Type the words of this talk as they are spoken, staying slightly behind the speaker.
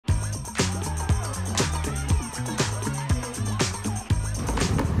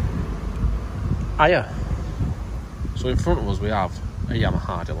Hiya. So in front of us we have a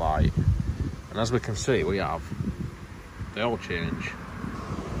Yamaha Delight, and as we can see we have the oil change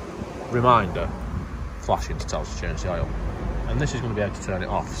reminder flashing to tell us to change the oil, and this is going to be able to turn it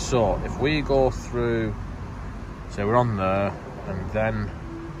off. So if we go through, say we're on there, and then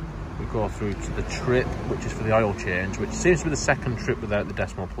we go through to the trip which is for the oil change, which seems to be the second trip without the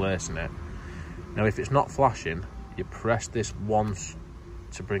decimal place in it. Now if it's not flashing, you press this once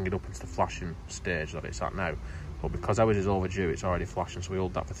to bring it up into the flashing stage that it's at now, but because ours is overdue, it's already flashing, so we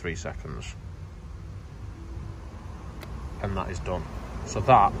hold that for 3 seconds and that is done. So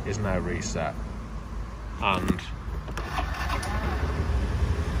that is now reset, and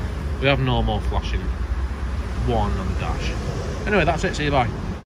we have no more flashing one on the dash. Anyway, that's it, see you, bye.